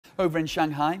Over in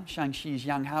Shanghai, Shaanxi's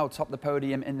Yang Hao topped the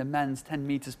podium in the men's 10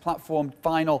 meters platform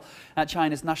final at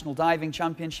China's National Diving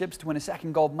Championships to win a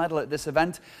second gold medal at this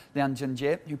event. Lian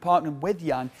Junjie, who partnered with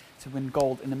Yang to win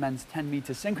gold in the men's 10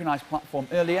 meter synchronized platform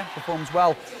earlier, performs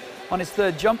well on his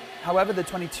third jump. However, the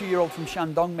 22-year-old from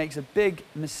Shandong makes a big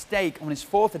mistake on his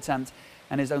fourth attempt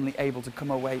and is only able to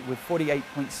come away with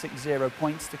 48.60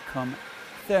 points to come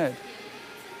third.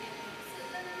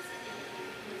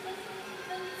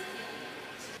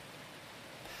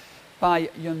 Bai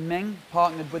Yunming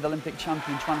partnered with Olympic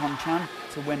champion Chuan Hongchan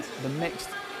to win the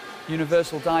mixed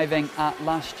universal diving at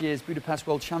last year's Budapest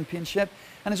World Championship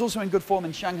and is also in good form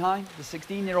in Shanghai. The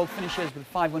 16-year-old finishes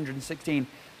with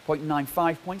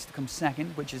 516.95 points to come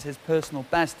second, which is his personal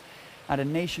best at a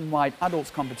nationwide adults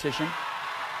competition.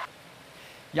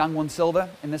 Yang won silver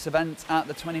in this event at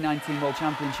the 2019 World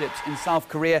Championships in South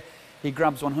Korea. He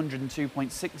grabs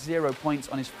 102.60 points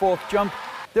on his fourth jump,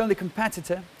 the only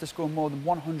competitor to score more than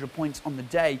 100 points on the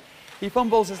day. He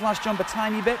fumbles his last jump a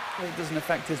tiny bit, but it doesn't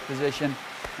affect his position,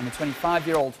 and the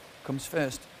 25-year-old comes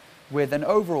first with an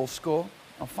overall score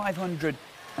of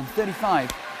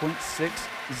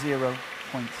 535.60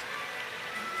 points.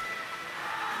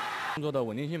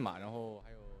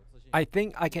 I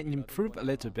think I can improve a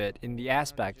little bit in the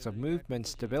aspects of movement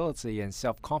stability and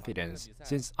self-confidence.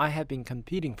 Since I have been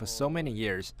competing for so many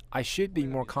years, I should be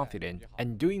more confident,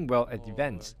 and doing well at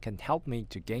events can help me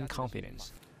to gain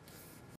confidence.